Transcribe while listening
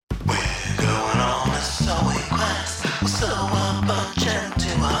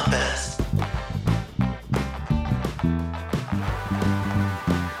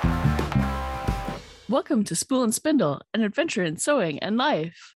Welcome to Spool and Spindle, an adventure in sewing and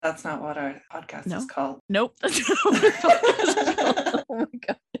life. That's not what our podcast is called. Nope. That's not what our podcast is called. Oh my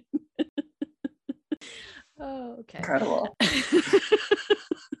God. Oh, okay. Incredible.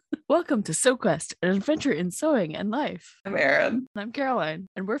 Welcome to SewQuest, an adventure in sewing and life. I'm Erin. And I'm Caroline,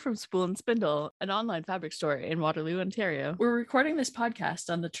 and we're from Spool and Spindle, an online fabric store in Waterloo, Ontario. We're recording this podcast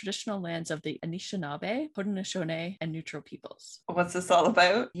on the traditional lands of the Anishinaabe, Haudenosaunee, and Neutral peoples. What's this all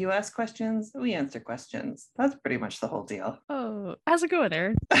about? You ask questions, we answer questions. That's pretty much the whole deal. Oh, how's it going,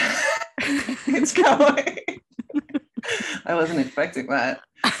 Erin? It's going. I wasn't expecting that.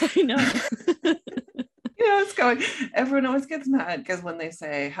 I know. Yeah, it's going. Everyone always gets mad because when they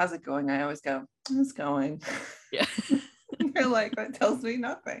say, how's it going? I always go, it's going. Yeah. You're like, that tells me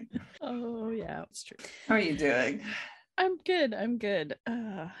nothing. Oh, yeah, it's true. How are you doing? I'm good.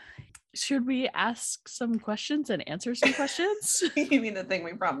 Should we ask some questions and answer some questions? You mean the thing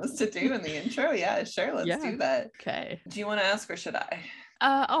we promised to do in the intro? Yeah, sure. Let's do that. Okay. Do you want to ask or should I?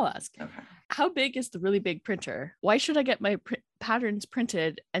 I'll ask. Okay. How big is the really big printer? Why should I get my patterns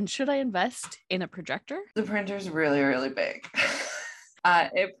printed? And should I invest in a projector? The printer's really, really big.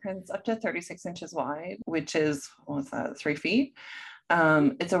 It prints up to 36 inches wide, which is, 3 feet?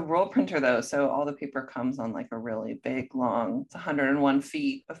 It's a roll printer though, so all the paper comes on like a really big, long, it's 101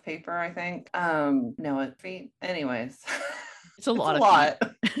 feet of paper, I think. No, feet. Anyways. It's a lot.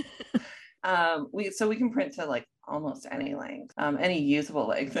 We can print to like almost any length, any usable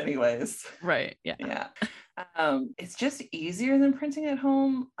length anyways. Right. Yeah. Yeah. It's just easier than printing at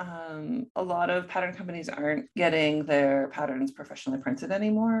home. A lot of pattern companies aren't getting their patterns professionally printed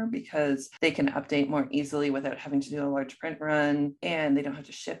anymore because they can update more easily without having to do a large print run, and they don't have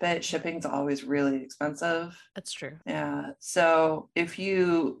to ship it. Shipping's always really expensive. That's true. Yeah. So if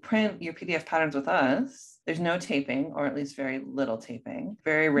you print your PDF patterns with us, there's no taping, or at least very little taping.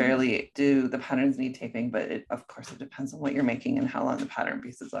 Very rarely do the patterns need taping, but of course it depends on what you're making and how long the pattern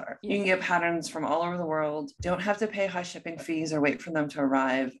pieces are. You can get patterns from all over the world. Don't have to pay high shipping fees or wait for them to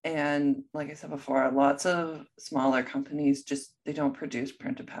arrive. And like I said before, lots of smaller companies they don't produce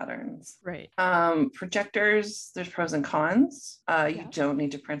printed patterns. Right. Projectors, there's pros and cons. You don't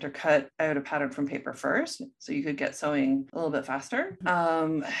need to print or cut out a pattern from paper first, so you could get sewing a little bit faster.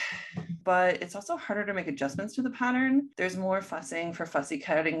 But it's also harder to make adjustments to the pattern. There's more fussing for fussy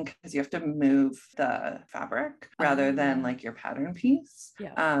cutting because you have to move the fabric rather than like your pattern piece.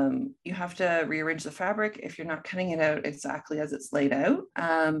 Yeah. You have to rearrange the fabric if you're not cutting it out exactly as it's laid out.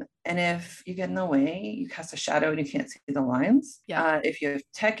 And if you get in the way, you cast a shadow and you can't see the lines. Yeah. If you have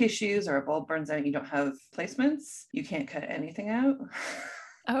tech issues or a bulb burns out and you don't have placements, you can't cut anything out.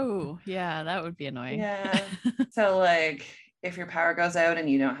 Oh, yeah, that would be annoying. Yeah. So like if your power goes out and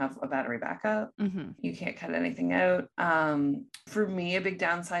you don't have a battery backup, you can't cut anything out. For me, a big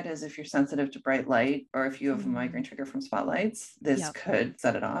downside is if you're sensitive to bright light or if you have a migraine trigger from spotlights, this could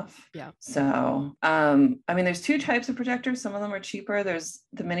set it off. Yeah. So, there's 2 types of projectors. Some of them are cheaper. There's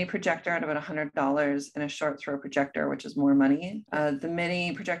the mini projector at about $100 and a short throw projector, which is more money. The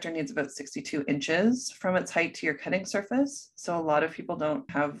mini projector needs about 62 inches from its height to your cutting surface. So a lot of people don't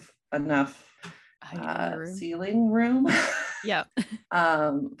have enough ceiling room. Yeah.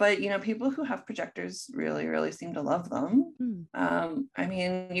 But people who have projectors really, really seem to love them.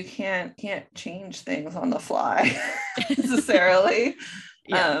 You can't change things on the fly necessarily.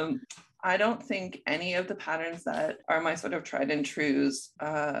 Yeah. I don't think any of the patterns that are my sort of tried and trues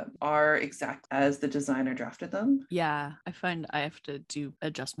are exact as the designer drafted them. Yeah, I find I have to do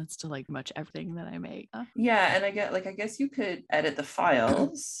adjustments to like much everything that I make. Yeah, and I guess you could edit the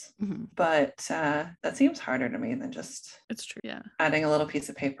files, but that seems harder to me than just it's true. Yeah, adding a little piece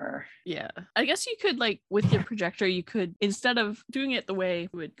of paper. Yeah, I guess you could like with your projector, you could instead of doing it the way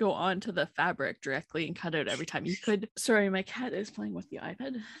you would go onto the fabric directly and cut out every time, you could. Sorry, my cat is playing with the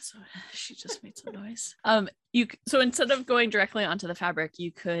iPad, so she just made some noise. So instead of going directly onto the fabric, you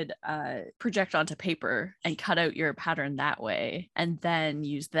could project onto paper and cut out your pattern that way, and then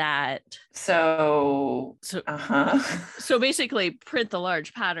use that. So basically, print the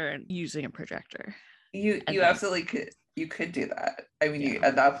large pattern using a projector. You absolutely could. You could do that.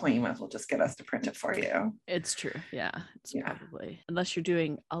 At that point, you might as well just get us to print it for you. It's true. Yeah. Probably. Unless you're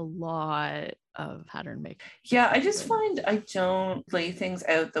doing a lot of pattern making. Yeah, I just find I don't lay things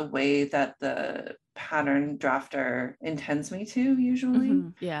out the way that the pattern drafter intends me to usually.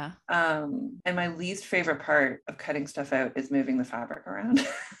 Yeah. And my least favorite part of cutting stuff out is moving the fabric around.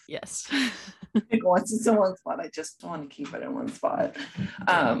 Yes. Like once it's in one spot, I just want to keep it in one spot.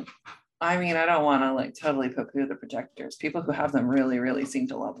 I mean, I don't want to like totally poo-poo the projectors. People who have them really, really seem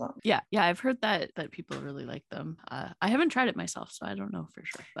to love them. Yeah, I've heard that people really like them. I haven't tried it myself, so I don't know for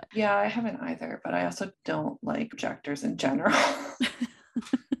sure. But yeah, I haven't either, but I also don't like projectors in general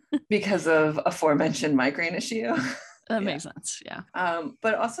because of aforementioned migraine issue. that makes sense. Yeah.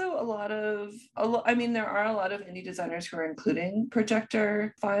 But also I mean, there are a lot of indie designers who are including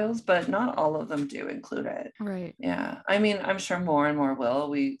projector files, but not all of them do include it. Right. Yeah. I mean, I'm sure more and more will.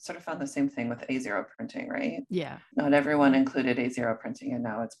 We sort of found the same thing with A0 printing, right? Yeah. Not everyone included A0 printing, and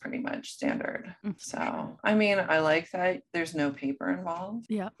now it's pretty much standard. So, I mean, I like that there's no paper involved.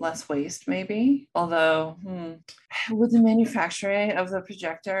 Yeah. Less waste, maybe. Although, with the manufacturing of the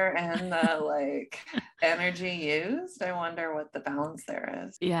projector and the like energy used, I wonder what the balance there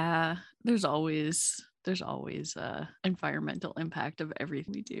is. Yeah. There's always environmental impact of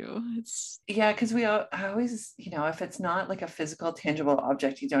everything we do. It's because I always, if it's not like a physical tangible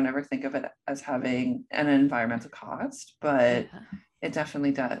object, you don't ever think of it as having an environmental cost, but it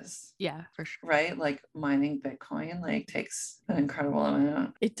definitely does. Yeah, for sure. Right? Like mining Bitcoin like takes an incredible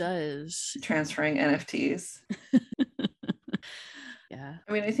amount. It does. Transferring NFTs. Yeah.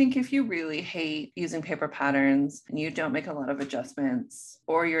 I mean, I think if you really hate using paper patterns and you don't make a lot of adjustments,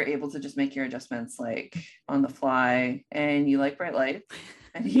 or you're able to just make your adjustments like on the fly, and you like bright lights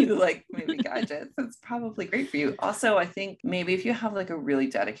and you like maybe gadgets, it's probably great for you. Also, I think maybe if you have like a really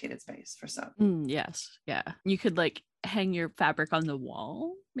dedicated space for some. Yes. Yeah. You could like hang your fabric on the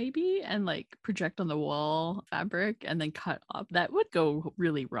wall maybe and like project on the wall fabric and then cut up. That would go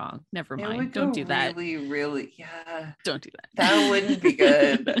really wrong. Never mind. Don't do that. Really, yeah. Don't do that. That wouldn't be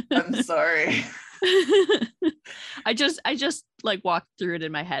good. I'm sorry. I just like walked through it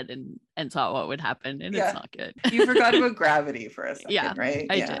in my head and saw what would happen, and it's not good. You forgot about gravity for a second, right?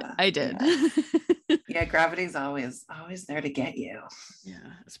 I did. Yeah, gravity's always there to get you. Yeah,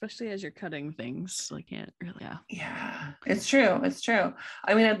 especially as you're cutting things. Like, can't really. Yeah, it's true.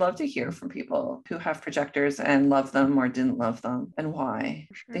 I mean, I'd love to hear from people who have projectors and love them or didn't love them and why.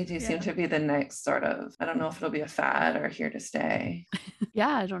 Sure. They do seem to be the next sort of, I don't know if it'll be a fad or here to stay. Yeah,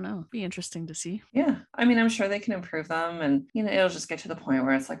 I don't know. Be interesting to see. Yeah, I mean, I'm sure they can improve them, and it'll just get to the point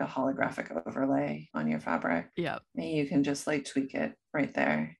where it's like a holographic overlay on your fabric. Yeah, and you can just like tweak it right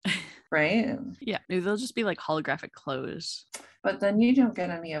there. Right? Yeah, maybe they'll just be like holographic clothes. But then you don't get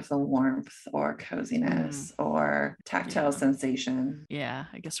any of the warmth or coziness or tactile sensation. Yeah,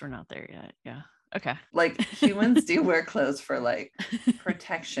 I guess we're not there yet. Yeah. Okay. Like humans do wear clothes for like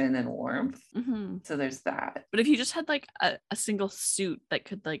protection and warmth. Mm-hmm. So there's that. But if you just had like a single suit that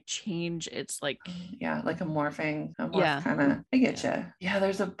could like change its like. Yeah, like a morphing kind of. I get you. Yeah,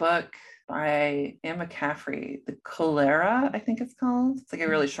 there's a book by Anne McCaffrey, The Cholera, I think it's called. It's like a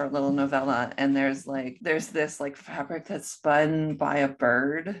really short little novella. And there's this like fabric that's spun by a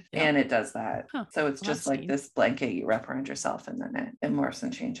bird and it does that. Huh. So it's just like this blanket you wrap around yourself and then it morphs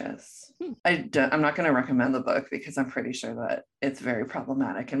and changes. I'm not going to recommend the book because I'm pretty sure that it's very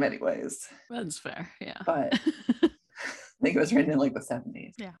problematic in many ways. That's fair. Yeah. But I think it was written in like the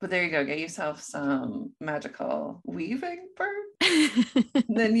 70s. Yeah. But there you go. Get yourself some magical weaving bird.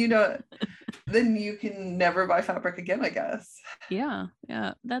 Then you can never buy fabric again, I guess. Yeah.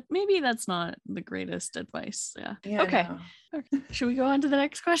 That's not the greatest advice. Yeah. Okay. Should we go on to the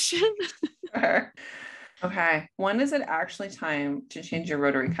next question? Sure. Okay. When is it actually time to change your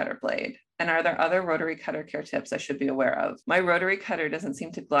rotary cutter blade? And are there other rotary cutter care tips I should be aware of? My rotary cutter doesn't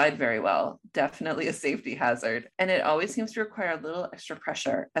seem to glide very well. Definitely a safety hazard. And it always seems to require a little extra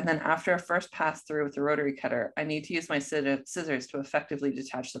pressure. And then after a first pass through with the rotary cutter, I need to use my scissors to effectively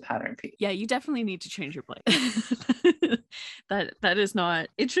detach the pattern piece. Yeah, you definitely need to change your blade. that is not,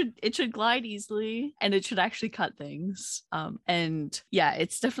 it should glide easily and it should actually cut things. And yeah,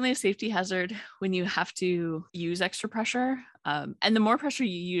 it's definitely a safety hazard when you have to use extra pressure. And the more pressure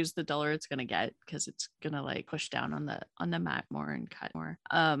you use, the duller it's going to get because it's going to like push down on the mat more and cut more.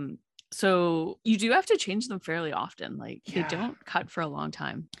 So you do have to change them fairly often. Like they don't cut for a long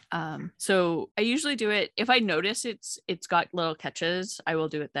time. So I usually do it if I notice it's got little catches, I will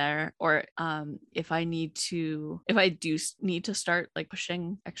do it there. Or if I do need to start like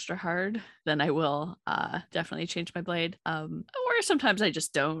pushing extra hard, then I will definitely change my blade. Or sometimes I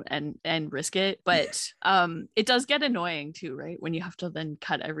just don't and risk it. But it does get annoying too, right? When you have to then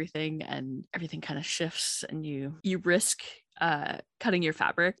cut everything and everything kind of shifts and you risk cutting your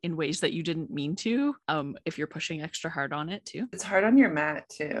fabric in ways that you didn't mean to if you're pushing extra hard on it too. It's hard on your mat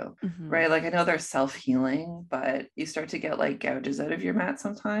too, right? Like I know they're self-healing, but you start to get like gouges out of your mat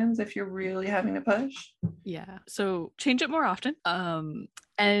sometimes if you're really having to push. Yeah, so change it more often.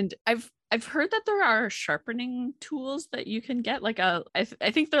 And I've I've heard that there are sharpening tools that you can get, like I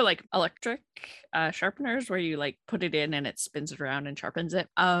think they're like electric sharpeners where you like put it in and it spins it around and sharpens it.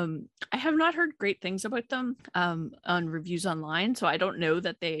 I have not heard great things about them on reviews online, so I don't know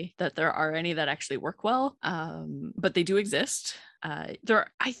that there are any that actually work well, but they do exist. I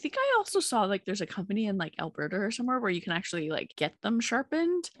think I also saw like there's a company in like Alberta or somewhere where you can actually like get them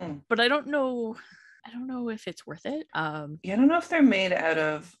sharpened, but I don't know if it's worth it. Yeah, I don't know if they're made out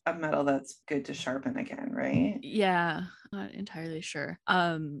of a metal that's good to sharpen again, right? Yeah, not entirely sure.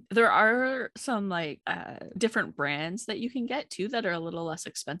 There are some like different brands that you can get too that are a little less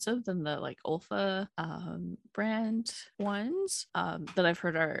expensive than the like Olfa brand ones that I've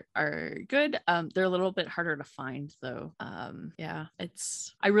heard are good. They're a little bit harder to find though. Yeah,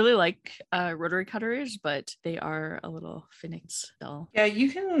 I really like rotary cutters, but they are a little finicky still. Yeah,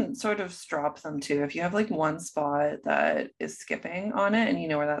 you can sort of strop them too. If you have like one spot that is skipping on it and you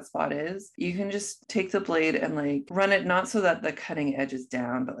know where that spot is, you can just take the blade and like run it not so that the cutting edge is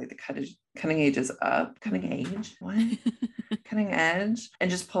down, but like the cutting edge is up. Cutting edge? What? Cutting edge, and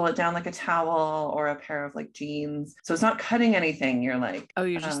just pull it down like a towel or a pair of like jeans. So it's not cutting anything. You're like, oh,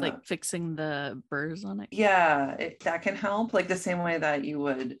 you're just like fixing the burrs on it. Yeah, that can help, like the same way that you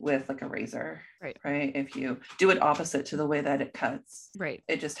would with like a razor. Right. If you do it opposite to the way that it cuts, right,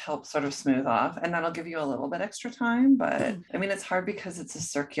 it just helps sort of smooth off, and that'll give you a little bit extra time. But I mean, it's hard because it's a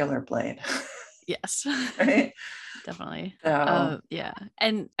circular blade. Yes. Right. Definitely. So. Yeah.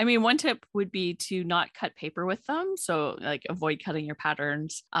 And I mean, one tip would be to not cut paper with them. So like avoid cutting your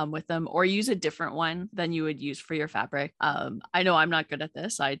patterns with them, or use a different one than you would use for your fabric. I know I'm not good at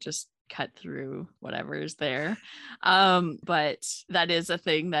this. I just cut through whatever is there. But that is a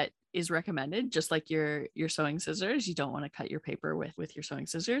thing that is recommended. Just like your sewing scissors, you don't want to cut your paper with your sewing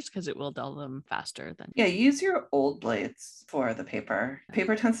scissors because it will dull them faster than. Yeah, use your old blades for the paper.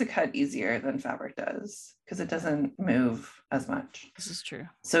 Paper tends to cut easier than fabric does because it doesn't move as much. This is true.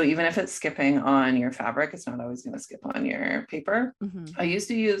 So even if it's skipping on your fabric, it's not always going to skip on your paper. I used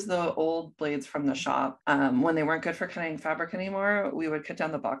to use the old blades from the shop. When they weren't good for cutting fabric anymore, we would cut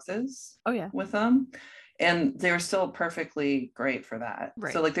down the boxes with them. And they were still perfectly great for that.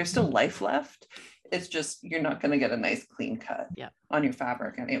 Right. So like there's still life left. It's just you're not going to get a nice clean cut on your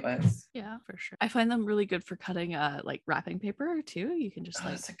fabric anyways. Yeah, for sure. I find them really good for cutting like wrapping paper too. You can just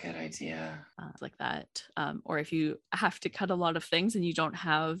that's a good idea. Like that. Or if you have to cut a lot of things and you don't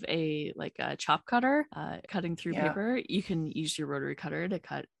have a chop cutter cutting through paper, you can use your rotary cutter to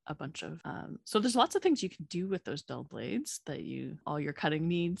cut a bunch of so there's lots of things you can do with those dull blades that all your cutting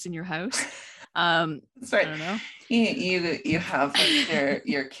needs in your house. That's right. I don't know. You have like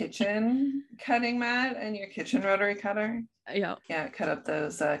your kitchen cutting mat and your kitchen rotary cutter. Yeah, cut up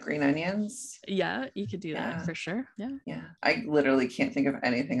those green onions. Yeah, you could do that for sure. Yeah, I literally can't think of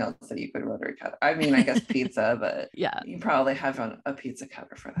anything else that you could rotary cut. I mean, I guess pizza, but you probably have a pizza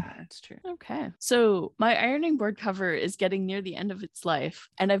cutter for that. That's true. Okay, so my ironing board cover is getting near the end of its life,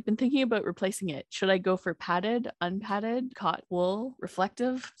 and I've been thinking about replacing it. Should I go for padded, unpadded, cotton wool,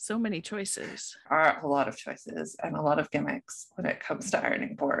 reflective? So many choices. There are a lot of choices and a lot of gimmicks when it comes to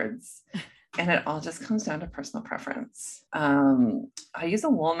ironing boards. And it all just comes down to personal preference. I use a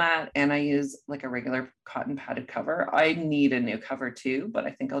wool mat and I use like a regular cotton padded cover. I need a new cover too, but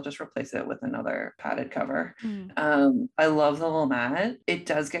I think I'll just replace it with another padded cover. I love the wool mat. It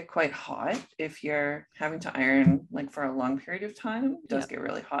does get quite hot if you're having to iron like for a long period of time. It does get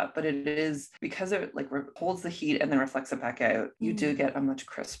really hot, but it is because it like holds the heat and then reflects it back out. You do get a much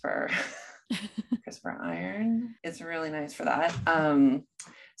crisper iron. It's really nice for that.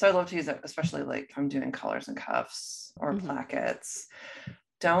 So I love to use it, especially like if I'm doing collars and cuffs or plackets.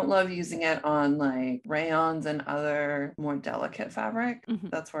 Don't love using it on like rayons and other more delicate fabric.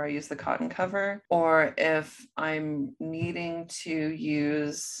 That's where I use the cotton cover. Or if I'm needing to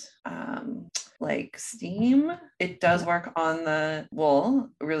use like steam, it does work on the wool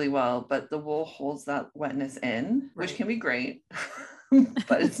really well, but the wool holds that wetness in, which can be great.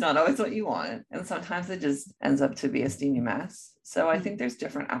 But it's not always what you want. And sometimes it just ends up to be a steamy mess. So I think there's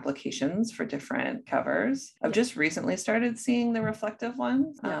different applications for different covers. I've just recently started seeing the reflective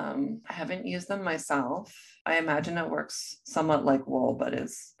ones. I haven't used them myself. I imagine it works somewhat like wool, but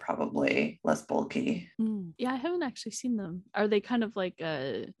is probably less bulky. Yeah, I haven't actually seen them. Are they kind of like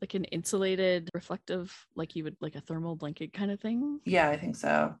an insulated reflective, like you would like a thermal blanket kind of thing? Yeah, I think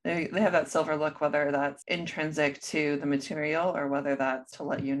so. They have that silver look, whether that's intrinsic to the material or whether that's to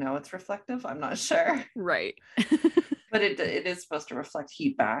let you know it's reflective. I'm not sure. Right. But it is supposed to reflect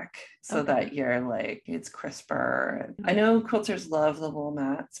heat back so that you're like, it's crisper. I know quilters love the wool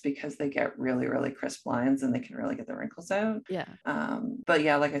mats because they get really, really crisp lines and they can really get the wrinkles out. Yeah. But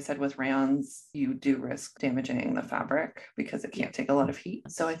yeah, like I said, with rayons, you do risk damaging the fabric because it can't take a lot of heat.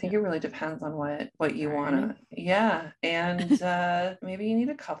 So I think it really depends on what you want to. Yeah. And maybe you need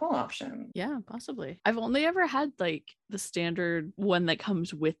a couple options. Yeah, possibly. I've only ever had like the standard one that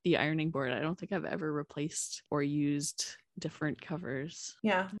comes with the ironing board. I don't think I've ever replaced or used different covers.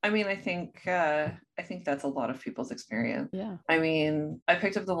 Yeah, I mean, I think that's a lot of people's experience. Yeah. I mean, I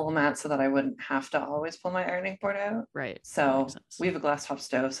picked up the wool mat so that I wouldn't have to always pull my ironing board out. Right. So we have a glass top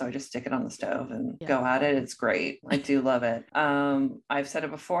stove, so I just stick it on the stove and go at it. It's great. I do love it. I've said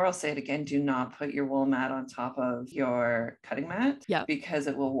it before, I'll say it again. Do not put your wool mat on top of your cutting mat because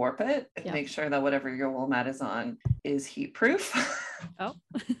it will warp it. Make sure that whatever your wool mat is on is heat proof. Oh,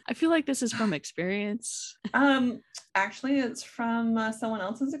 I feel like this is from experience. Actually, it's from someone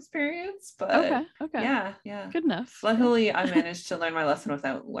else's experience, but okay. Yeah. Good enough. Luckily, I managed to learn my lesson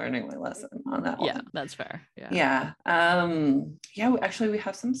without learning my lesson on that one. Yeah, that's fair. Yeah. Actually, we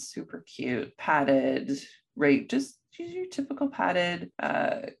have some super cute padded, just your typical padded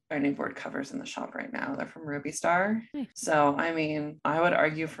ironing board covers in the shop right now. They're from Ruby Star. Nice. So, I mean, I would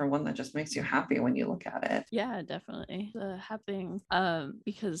argue for one that just makes you happy when you look at it. Yeah, definitely. Happening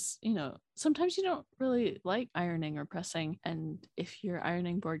because, sometimes you don't really like ironing or pressing. And if your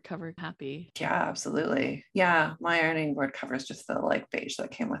ironing board cover happy. Yeah, absolutely. Yeah, my ironing board cover is just the like beige that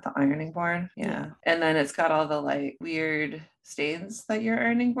came with the ironing board. Yeah. And then it's got all the like weird stains that your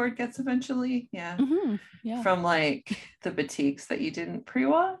ironing board gets eventually. Yeah. Mm-hmm. Yeah. From like the batiks that you didn't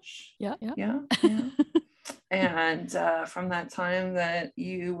pre-wash. Yeah. And from that time that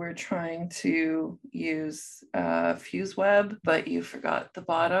you were trying to use fuse web, but you forgot the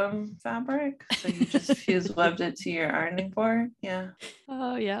bottom fabric, so you just fuse webbed it to your ironing board. Yeah.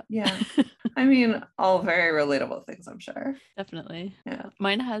 Oh yeah. Yeah. I mean, all very relatable things, I'm sure. Definitely. Yeah.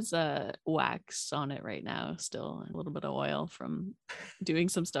 Mine has wax on it right now, still a little bit of oil from doing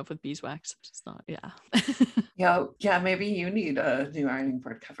some stuff with beeswax. Just not. Yeah. Maybe you need a new ironing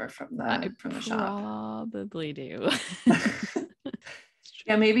board cover from the shop. Probably do.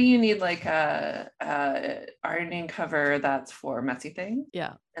 Yeah, maybe you need like a ironing cover that's for messy things.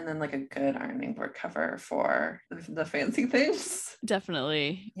 Yeah. And then like a good ironing board cover for the fancy things.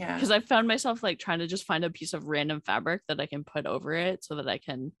 Definitely. Yeah. Because I found myself like trying to just find a piece of random fabric that I can put over it so that I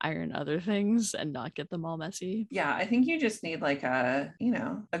can iron other things and not get them all messy. Yeah, I think you just need like a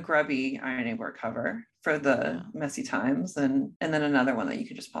grubby ironing board cover for the messy times and then another one that you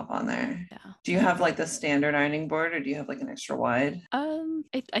could just pop on there. Yeah. Do you have like the standard ironing board or do you have like an extra wide?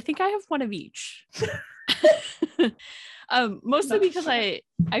 I think I have one of each. Mostly because I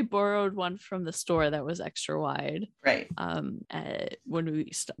borrowed one from the store that was extra wide. Right. When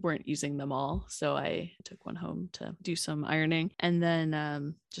we weren't using them all, so I took one home to do some ironing, and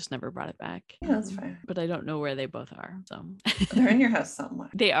then just never brought it back. Yeah, that's fine. But I don't know where they both are. So they're in your house somewhere.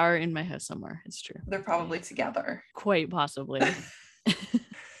 They are in my house somewhere. It's true. They're probably together. Quite possibly.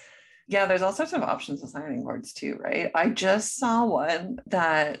 Yeah, there's all sorts of options with ironing boards too, right? I just saw one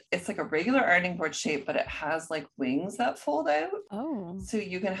that it's like a regular ironing board shape, but it has like wings that fold out. Oh. So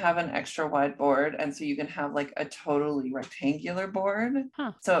you can have an extra wide board. And so you can have like a totally rectangular board.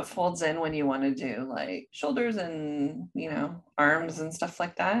 Huh. So it folds in when you want to do like shoulders and, arms and stuff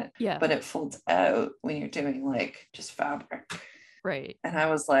like that. Yeah. But it folds out when you're doing like just fabric. Right. And I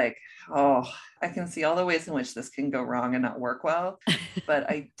was like, oh, I can see all the ways in which this can go wrong and not work well. But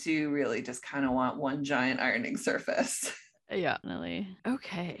I do really just kind of want one giant ironing surface. Yeah, definitely.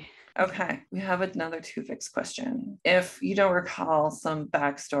 Okay. We have another Tuvix question. If you don't recall some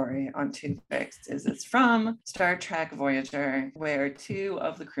backstory on Tuvix, it's from Star Trek Voyager, where two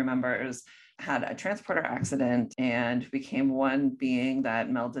of the crew members had a transporter accident and became one being that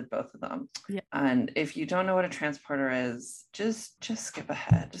melded both of them. Yeah. And if you don't know what a transporter is, just skip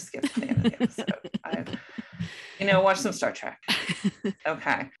ahead. Just skip to the end of the episode. Watch some Star Trek.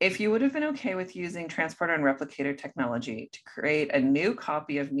 Okay. If you would have been okay with using transporter and replicator technology to create a new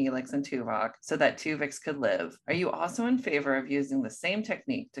copy of Neelix and Tuvok so that Tuvix could live, are you also in favor of using the same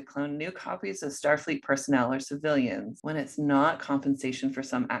technique to clone new copies of Starfleet personnel or civilians when it's not compensation for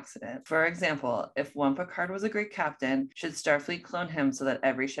some accident? For example, if one Picard was a great captain, should Starfleet clone him so that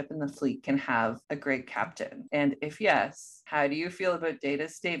every ship in the fleet can have a great captain? And if yes, How do you feel about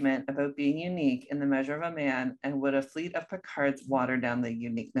Data's statement about being unique in the measure of a man? And would a fleet of Picards water down the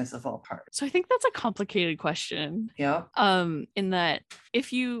uniqueness of all parts? So I think that's a complicated question. Yep. In that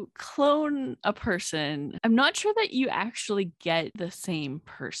if you clone a person, I'm not sure that you actually get the same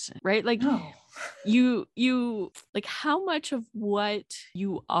person, right? Like No. you like how much of what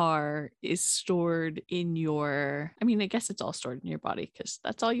you are is stored in your, I mean, I guess it's all stored in your body because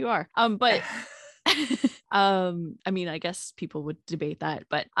that's all you are. But I mean, I guess people would debate that,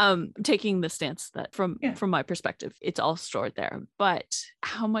 but taking the stance that from my perspective, it's all stored there. But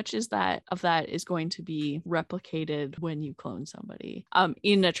how much is that of that is going to be replicated when you clone somebody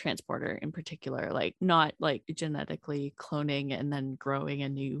in a transporter in particular, like not like genetically cloning and then growing a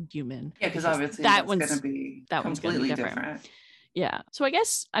new human. Yeah, because obviously that's going to be that one's completely different. Yeah. So I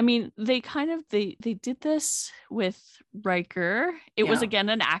guess, I mean, they kind of, they did this with Riker. It was again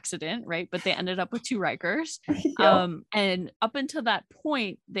an accident, right? But they ended up with 2 Rikers. And up until that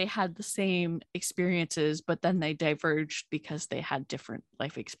point, they had the same experiences, but then they diverged because they had different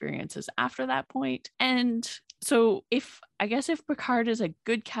life experiences after that point. And so if Picard is a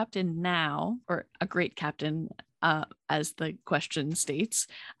good captain now, or a great captain, as the question states,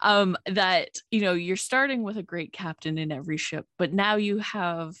 that, you know, you're starting with a great captain in every ship, but now you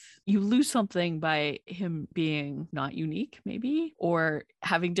lose something by him being not unique, maybe, or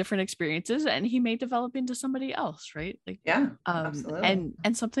having different experiences, and he may develop into somebody else, right? Like, absolutely.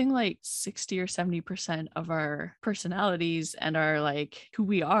 And something like 60 or 70% of our personalities and our like who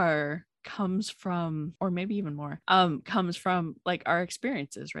we are comes from, or maybe even more, comes from like our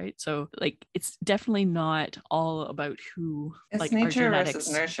experiences, right? So like it's definitely not all about who, it's like nature our genetics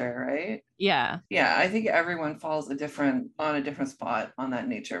versus nurture, right? Yeah. I think everyone falls on a different spot on that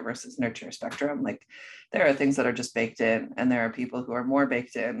nature versus nurture spectrum. Like there are things that are just baked in, and there are people who are more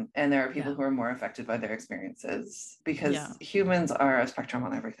baked in, and there are people who are more affected by their experiences, because humans are a spectrum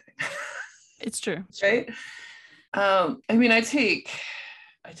on everything. It's true. Right? I mean, I take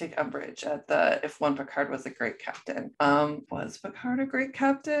umbrage at the if one Picard was a great captain. Was Picard a great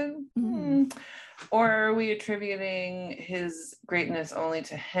captain? Or are we attributing his greatness only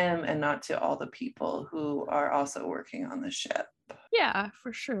to him and not to all the people who are also working on the ship? Yeah,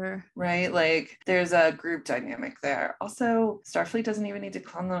 for sure. Right? Like there's a group dynamic there. Also, Starfleet doesn't even need to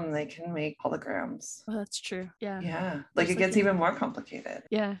clone them. They can make holograms. Oh, that's true. Yeah. Yeah. Like it gets even more complicated.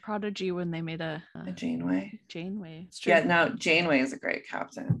 Yeah. Prodigy, when they made a Janeway. It's true. Yeah, no, Janeway is a great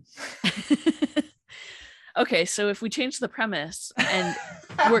captain. Okay, so if we change the premise and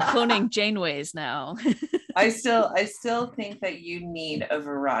we're cloning Janeways now. I still think that you need a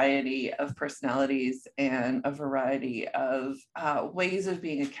variety of personalities and a variety of ways of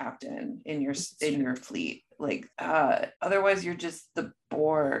being a captain in your fleet. Like otherwise you're just the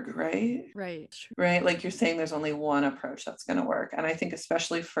Borg, right? Right. Like you're saying there's only one approach that's going to work. And I think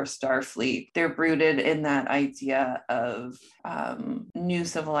especially for Starfleet, they're rooted in that idea of new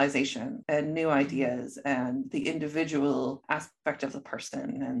civilization and new ideas and the individual aspect of the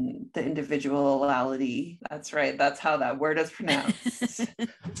person and the individuality. That's right. That's how that word is pronounced.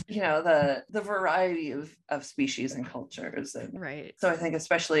 You know, the variety of species and cultures. And right. So I think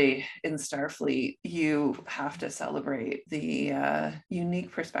especially in Starfleet, you have to celebrate the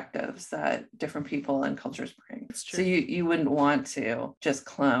unique perspectives that different people and cultures bring. So you wouldn't want to just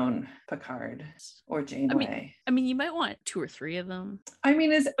clone Picard or Janeway. I mean, you might want 2 or 3 of them. I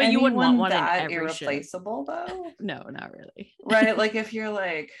mean, is but anyone you wouldn't want one that in every irreplaceable ship, though? No, not really. Right? Like if you're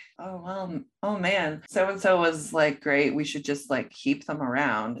like, oh man, so and so was like great, we should just like keep them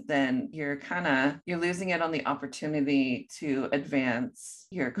around, then you're losing it on the opportunity to advance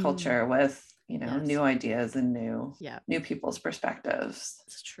your culture with, you know, new ideas and new people's perspectives.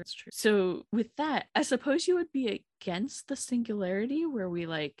 It's true. So with that, I suppose you would be against the singularity where we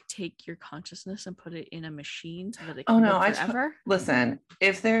like take your consciousness and put it in a machine so that it can live forever. Listen,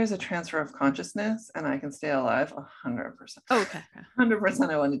 if there's a transfer of consciousness and I can stay alive, 100%. Okay. 100%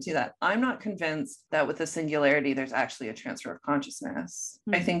 I want to do that. I'm not convinced that with the singularity there's actually a transfer of consciousness.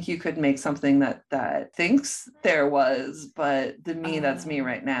 I think you could make something that thinks there was, but the me that's me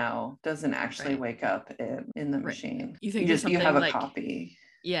right now doesn't actually wake up in the machine. You think you have a copy.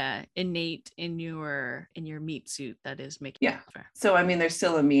 Innate in your meat suit that is making So I mean there's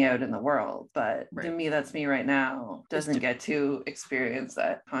still a me out in the world, but the me that's me right now doesn't get to experience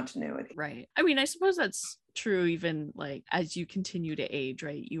that continuity. Right. I mean, I suppose that's true even like as you continue to age,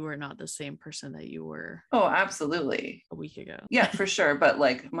 right? You are not the same person that you were Oh, absolutely. a week ago. Yeah, for sure. But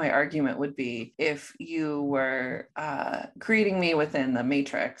like my argument would be if you were creating me within the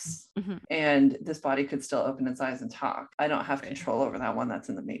matrix Mhm. and this body could still open its eyes and talk, I don't have Right. control over that one that's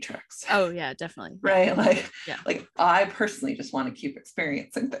in the matrix. Oh yeah, definitely. Right. Yeah. Like, Yeah. like I personally just want to keep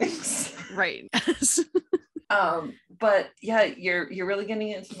experiencing things. Right. But yeah, you're really getting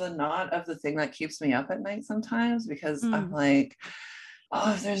into the knot of the thing that keeps me up at night sometimes, because I'm like,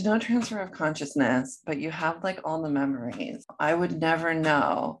 oh, if there's no transfer of consciousness, but you have like all the memories, I would never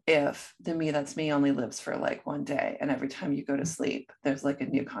know if the me that's me only lives for like one day. And every time you go to sleep, there's like a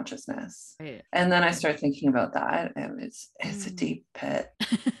new consciousness. Right. And then I start thinking about that, and it's a deep pit.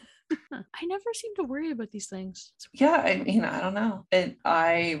 I never seem to worry about these things. Yeah, I mean, I don't know.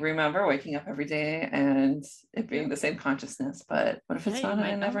 I remember waking up every day and it being the same consciousness, but what if it's not?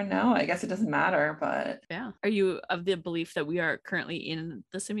 I never know. I guess it doesn't matter, but yeah. Are you of the belief that we are currently in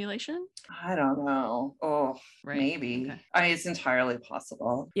the simulation? I don't know. Oh, right. Maybe. Okay. It's entirely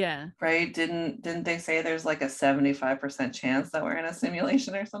possible. Yeah. Right? Didn't they say there's like a 75% chance that we're in a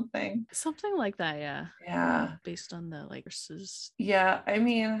simulation or something? Something like that, yeah. Yeah. Based on the like versus. Yeah, I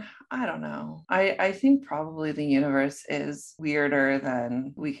mean, I don't know. I think probably the universe is weirder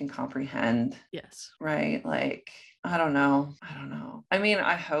than we can comprehend. Yes. Right? Like, I don't know. I mean,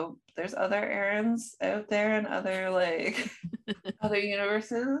 I hope there's other Aarons out there and other like other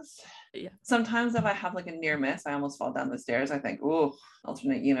universes. Yeah. Sometimes if I have like a near miss, I almost fall down the stairs. I think, oh,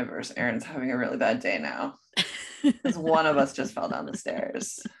 alternate universe, Aaron's having a really bad day now. Because one of us just fell down the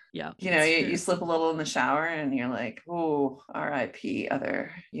stairs. Yeah. You know, you slip a little in the shower and you're like, oh, R.I.P.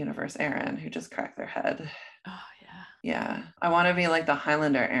 other universe Aaron who just cracked their head. Oh yeah. Yeah. I want to be like the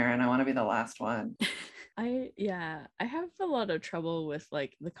Highlander Aaron. I want to be the last one. I have a lot of trouble with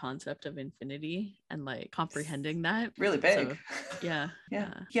like the concept of infinity and like comprehending that. Really big. So, yeah.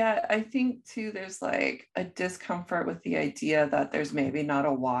 Yeah, I think too there's like a discomfort with the idea that there's maybe not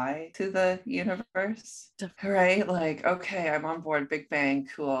a why to the universe. Right? Like, okay, I'm on board, Big Bang,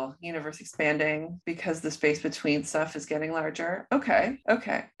 cool, universe expanding because the space between stuff is getting larger. Okay.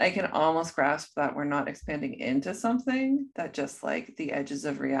 I can almost grasp that we're not expanding into something, that just like the edges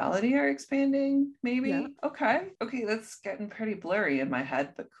of reality are expanding, maybe. Yeah. Okay, that's getting pretty blurry in my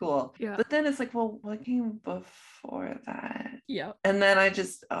head, but cool. Yeah. But then it's like, well, what came before that? Yeah. And then I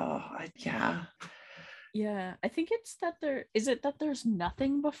just, Yeah, I think it's that there's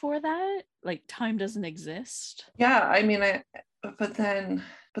nothing before that, like time doesn't exist. Yeah, I mean, but then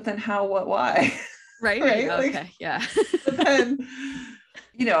how, what, why? Right. Right? Okay. Like, yeah. But then,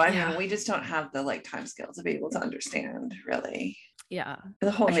 I mean, we just don't have the like time scale to be able to understand really. Yeah.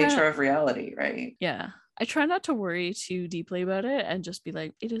 The whole nature of reality, right? Yeah. I try not to worry too deeply about it and just be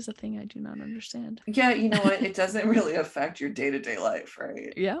like, it is a thing I do not understand. Yeah, you know what? It doesn't really affect your day-to-day life,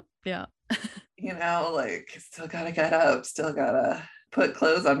 right? Yeah. Like still gotta get up, still gotta put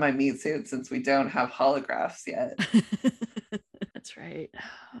clothes on my meat suit since we don't have holographs yet. That's right.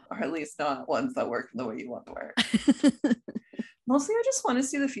 Or at least not ones that work the way you want to work. Mostly I just want to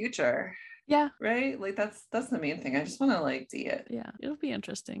see the future. Yeah. Right? Like that's the main thing. I just want to like see it. Yeah. It'll be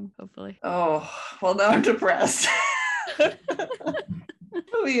interesting, hopefully. Oh, well, now I'm depressed. It'll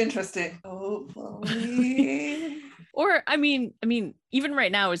be interesting. Hopefully. Or I mean, even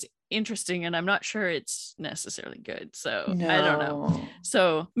right now is interesting and I'm not sure it's necessarily good. So no. I don't know.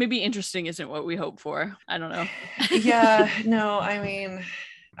 So maybe interesting isn't what we hope for. I don't know. Yeah, no, I mean,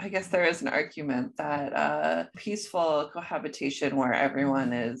 I guess there is an argument that peaceful cohabitation where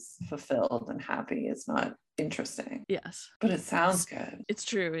everyone is fulfilled and happy is not interesting. Yes. But it sounds good. It's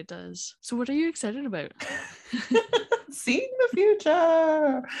true. It does. So what are you excited about? Seeing the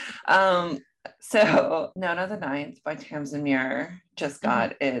future. So Nona the Ninth by Tamsin Muir just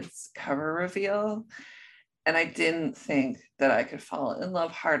got its cover reveal. And I didn't think that I could fall in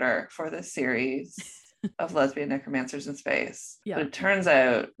love harder for this series of lesbian necromancers in space. Yeah. But it turns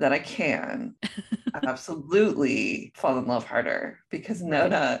out that I can absolutely fall in love harder because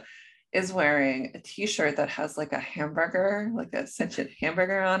Nona is wearing a t-shirt that has like a hamburger, like a sentient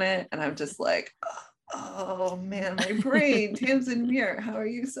hamburger on it. And I'm just like, oh man, my brain, Tamsin Muir, how are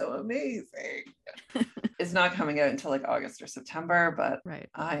you so amazing? It's not coming out until like August or September, but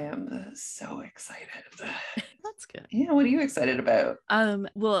I am so excited. That's good. Yeah, what are you excited about?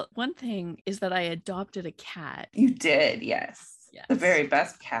 Well, one thing is that I adopted a cat. You did, yes. Yes. The very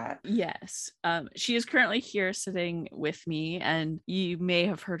best cat. Yes. She is currently here sitting with me, and you may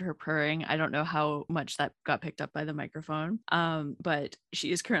have heard her purring. I don't know how much that got picked up by the microphone. But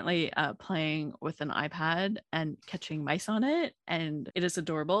she is currently playing with an iPad and catching mice on it, and it is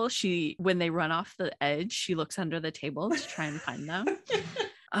adorable. When they run off the edge, she looks under the table to try and find them.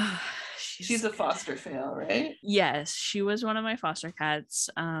 She's a foster fail, right? Yes, she was one of my foster cats.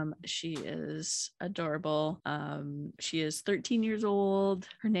 She is adorable. She is 13 years old.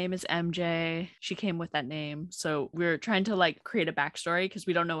 Her name is MJ. She came with that name. So we're trying to like create a backstory because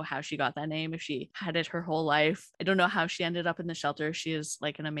we don't know how she got that name, if she had it her whole life. I don't know how she ended up in the shelter. She is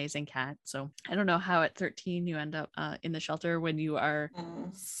like an amazing cat. So I don't know how at 13 you end up in the shelter when you are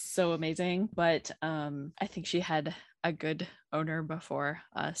so amazing. But I think she had a good owner before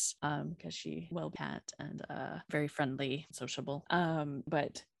us, because she cat and very friendly, sociable, and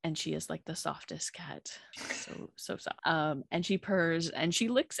she is like the softest cat, so soft, and she purrs and she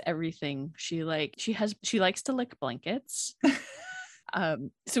licks everything. She likes to lick blankets.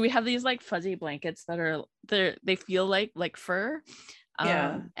 So we have these like fuzzy blankets that are they feel like fur.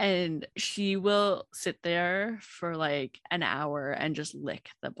 And she will sit there for like an hour and just lick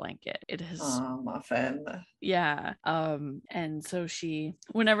the blanket. It is Muffin. Yeah. And so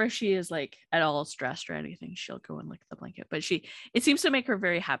whenever she is like at all stressed or anything, she'll go and lick the blanket. But it seems to make her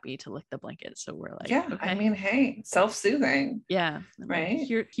very happy to lick the blanket. So we're like, yeah, okay. I mean, hey, self-soothing. Yeah. Right.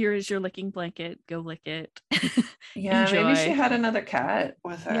 Like, here is your licking blanket. Go lick it. Yeah, Enjoy. maybe she had another cat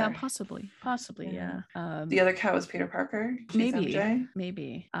with her. Yeah, possibly. Yeah. The other cat was Peter Parker. She's MJ.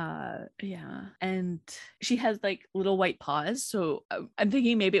 Maybe. Yeah. And she has like little white paws. So I'm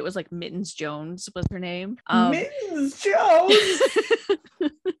thinking maybe it was like Mittens Jones was her name. Mittens Jones.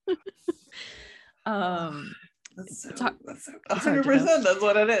 That's so 100%. That's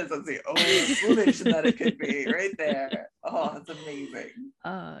what it is. That's the only explanation that it could be right there. Oh, that's amazing.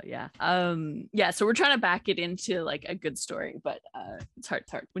 Yeah. So we're trying to back it into like a good story, but it's hard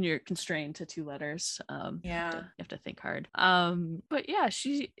when you're constrained to 2 letters. You have to think hard. But yeah,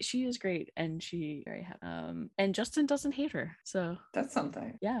 she is great, and she very happy. And Justin doesn't hate her, so that's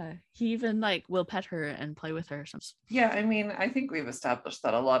something. Yeah, he even like will pet her and play with her. Yeah, I mean, I think we've established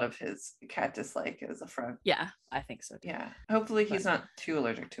that a lot of his cat dislike is a front. Yeah, I think so too. Yeah, hopefully he's not too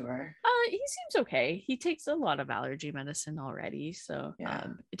allergic to her. He seems okay. He takes a lot of allergy medicine already, so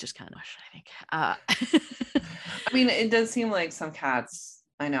it just kind of I think. I mean, it does seem like some cats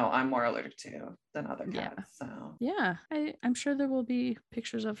I know I'm more allergic to than other cats. So yeah, I'm sure there will be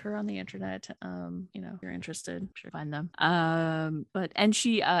pictures of her on the internet. If you're interested, sure, find them. And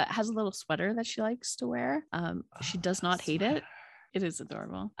she has a little sweater that she likes to wear. She does not hate it. It is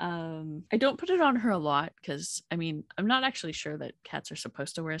adorable. I don't put it on her a lot because I mean I'm not actually sure that cats are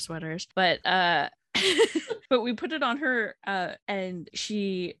supposed to wear sweaters, but but we put it on her and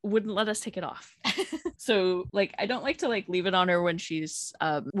she wouldn't let us take it off. So like I don't like to like leave it on her when she's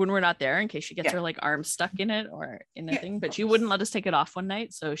when we're not there, in case she gets her like arm stuck in it or in a thing, but she wouldn't let us take it off one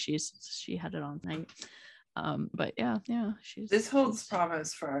night, so she had it on night. But yeah, this holds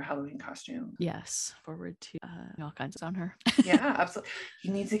promise for our Halloween costume. Yes, forward to all kinds on her. Yeah, absolutely.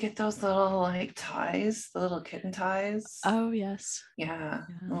 You need to get those little like ties, the little kitten ties. Oh yes. Yeah.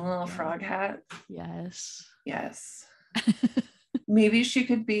 A little frog hat. Yes. Maybe she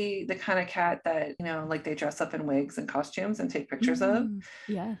could be the kind of cat that, like they dress up in wigs and costumes and take pictures of.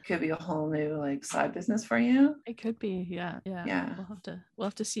 Yeah. Could be a whole new like side business for you. It could be. Yeah. We'll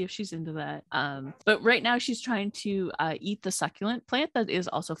have to see if she's into that. But right now she's trying to eat the succulent plant that is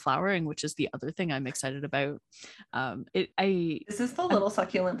also flowering, which is the other thing I'm excited about. Is this the little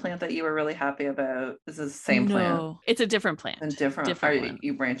succulent plant that you were really happy about? Is this the same plant? No, it's a different plant. And different are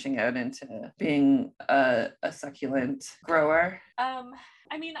you branching out into being a succulent grower?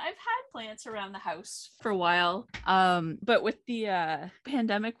 I mean, I've had plants around the house for a while. But with the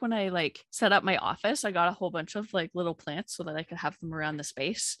pandemic, when I like set up my office, I got a whole bunch of like little plants so that I could have them around the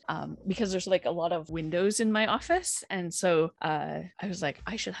space. Because there's like a lot of windows in my office. And so I was like,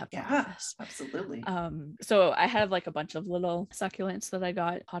 I should have an office. Absolutely. So I have like a bunch of little succulents that I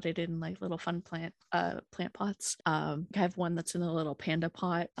got potted in like little fun plant pots. I have one that's in a little panda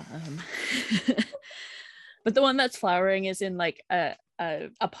pot. But the one that's flowering is in like a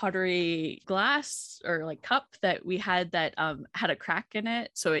pottery glass or like cup that we had that had a crack in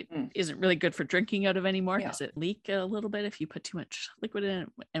it, so it isn't really good for drinking out of anymore because it leak a little bit if you put too much liquid in it,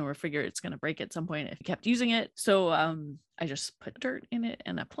 and we're figuring it's going to break at some point if you kept using it. So I just put dirt in it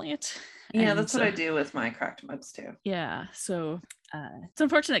and a plant. Yeah, that's what I do with my cracked mugs too. Yeah, so it's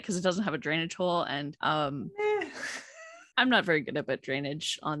unfortunate because it doesn't have a drainage hole, and I'm not very good about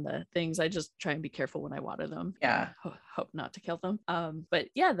drainage on the things. I just try and be careful when I water them. Yeah. hope not to kill them. But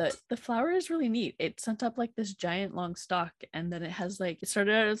yeah, the flower is really neat. It sent up like this giant long stalk, and then it has like, it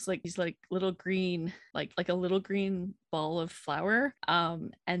started out as like these like little green, like a little green ball of flower,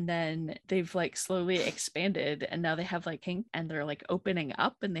 and then they've like slowly expanded, and now they have like pink, and they're like opening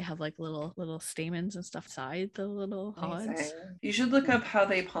up, and they have like little stamens and stuff inside the little pods. Amazing. You should look up how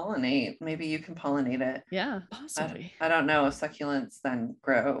they pollinate. Maybe you can pollinate it. Yeah, possibly. I don't know if succulents then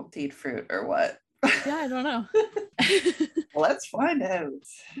grow seed fruit or what. Yeah, I don't know. Let's find out.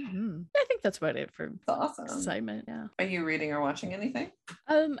 I think that's about it for awesome excitement. Yeah. Are you reading or watching anything?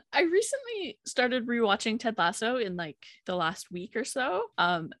 I recently started rewatching Ted Lasso in like the last week or so.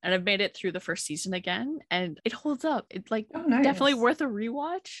 And I've made it through the first season again, and it holds up. It's like nice. Definitely worth a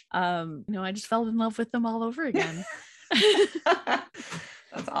rewatch. I just fell in love with them all over again.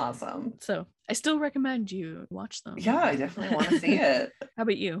 That's awesome. So I still recommend you watch them. Yeah, I definitely want to see it. How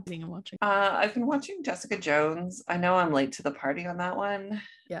about you? Being and watching? I've been watching Jessica Jones. I know I'm late to the party on that one.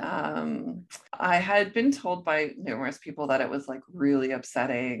 Yeah. I had been told by numerous people that it was like really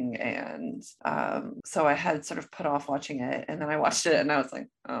upsetting, and so I had sort of put off watching it, and then I watched it and I was like,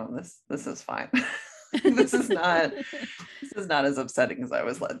 oh, this is fine. this is not as upsetting as I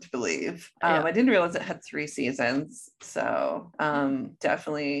was led to believe. I didn't realize it had 3 seasons, so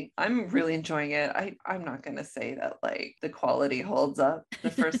definitely I'm really enjoying it. I'm not gonna say that like the quality holds up. The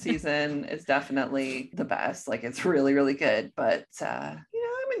first season is definitely the best, like it's really, really good, but I'm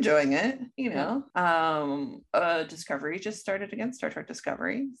enjoying it. Discovery just started again, Star Trek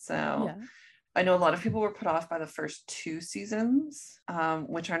Discovery, so I know a lot of people were put off by the first 2 seasons,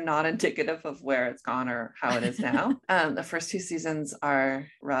 which are not indicative of where it's gone or how it is now. The first 2 seasons are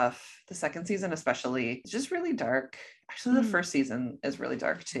rough. The second season, especially, is just really dark. Actually, the first season is really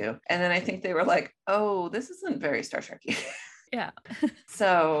dark too. And then I think they were like, oh, this isn't very Star Trek-y. Yeah.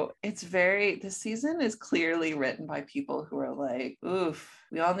 So this season is clearly written by people who are like, oof,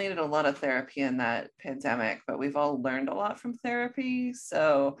 we all needed a lot of therapy in that pandemic, but we've all learned a lot from therapy.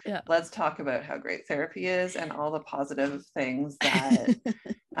 So let's talk about how great therapy is and all the positive things that,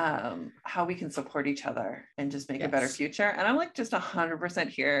 how we can support each other and just make a better future. And I'm like just 100%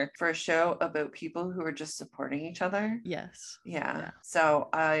 here for a show about people who are just supporting each other. Yes. Yeah. So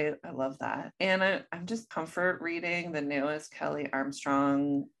I love that. And I'm just comfort reading the newest Kelly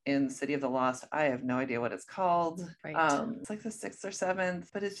Armstrong in City of the Lost. I have no idea what it's called. Right. It's like the 6th or 7th,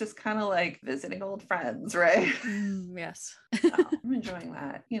 but it's just kind of like visiting old friends, right? Yes. I'm enjoying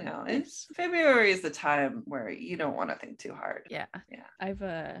that. It's February is the time where you don't want to think too hard. Yeah.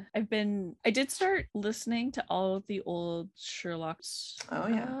 I did start listening to all of the old Sherlock's. Oh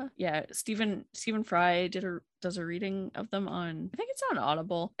yeah. Stephen Fry does a reading of them on, I think it's on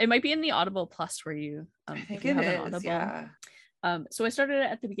Audible. It might be in the Audible Plus where you I think it is. Yeah. So I started it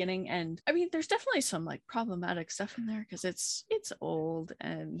at the beginning, and I mean, there's definitely some like problematic stuff in there because it's old,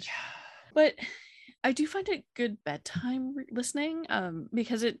 and but I do find it good bedtime listening,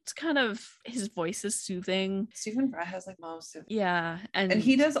 because it's kind of, his voice is soothing. Stephen Fry has like most of and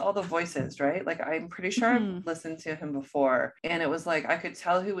he does all the voices, right? Like I'm pretty sure I've listened to him before, and it was like I could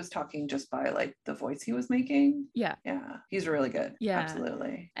tell who was talking just by like the voice he was making. Yeah, he's really good.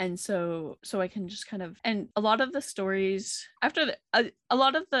 Absolutely. And so I can just kind of, and a lot of the stories after a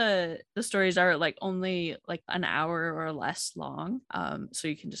lot of the stories are like only like an hour or less long, so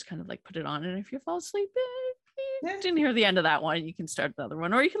you can just kind of like put it on, and if you fall asleep, you didn't hear the end of that one, you can start the other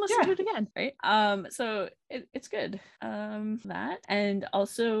one, or you can listen to it again, right? So it's good. That, and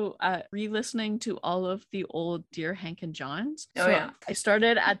also re-listening to all of the old Dear Hank and Johns. I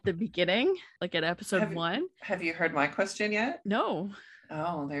started at the beginning, like at episode 1. Have you heard my question yet? No.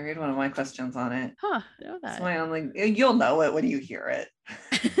 Oh, they read one of my questions on it. I know that. It's my only, you'll know it when you hear it.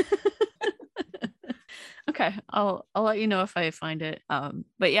 Okay, I'll let you know if I find it.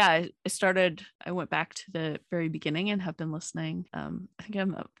 But yeah, I went back to the very beginning and have been listening. I think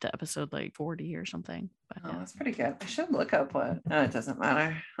I'm up to episode like 40 or something. But, that's pretty good. I should look up what. No, it doesn't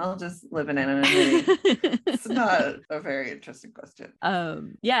matter. I'll just live in anonymity. It's not a very interesting question.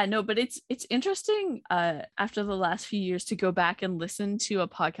 But it's interesting after the last few years to go back and listen to a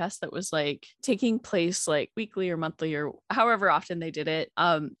podcast that was like taking place like weekly or monthly or however often they did it.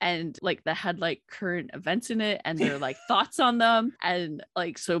 And like that had like current events in it and their like thoughts on them. And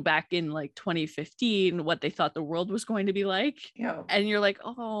like, so back in like 2015, what they thought the world was going to be like. Yeah. And you're like,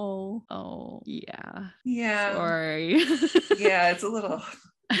 oh yeah. Yeah. Sorry. Yeah, it's a little.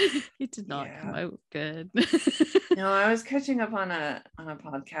 It did not come out good. No, I was catching up on a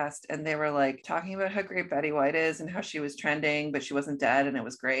podcast, and they were like talking about how great Betty White is and how she was trending, but she wasn't dead, and it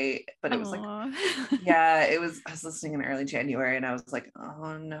was great. But it was like, I was listening in early January, and I was like,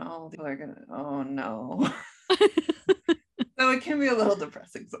 oh no, people are gonna, oh no. know, it can be a little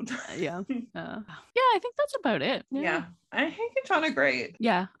depressing sometimes. Yeah. I think that's about it. Yeah. Hank and John are great.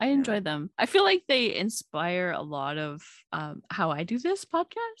 Yeah, I enjoyed them. I feel like they inspire a lot of how I do this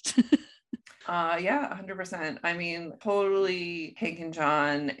podcast. Yeah, 100%. I mean, totally Hank and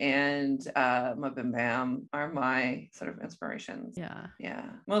John and Bim Bam are my sort of inspirations. Yeah.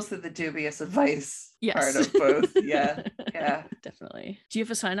 Mostly the dubious advice Yes. part of both. Yeah. Definitely. Do you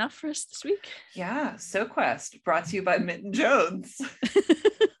have a sign off for us this week? Yeah. SoQuest, brought to you by Mitten Jones.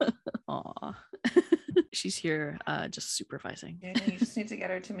 Aw. She's here just supervising. Yeah, you just need to get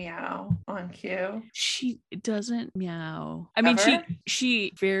her to meow on cue. She doesn't meow. I mean,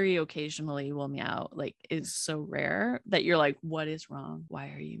 she very occasionally will meow. Like, it's so rare that you're like, what is wrong? Why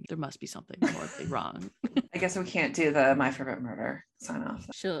are you? There must be something horribly wrong. I guess we can't do the My Favorite Murder sign off.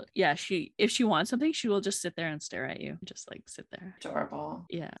 If she wants something, she will just sit there and stare at you. Just like sit there. Adorable.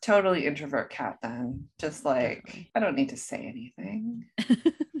 Yeah. Totally introvert cat then. Just like, definitely. I don't need to say anything.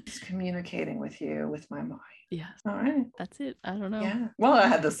 Just communicating with you with my mind. Yes. All right. That's it. I don't know. Yeah. Well, I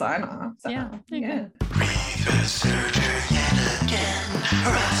had the sign off. So, yeah. Reverse surgery yet again.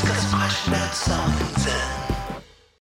 Or ask us a question at something.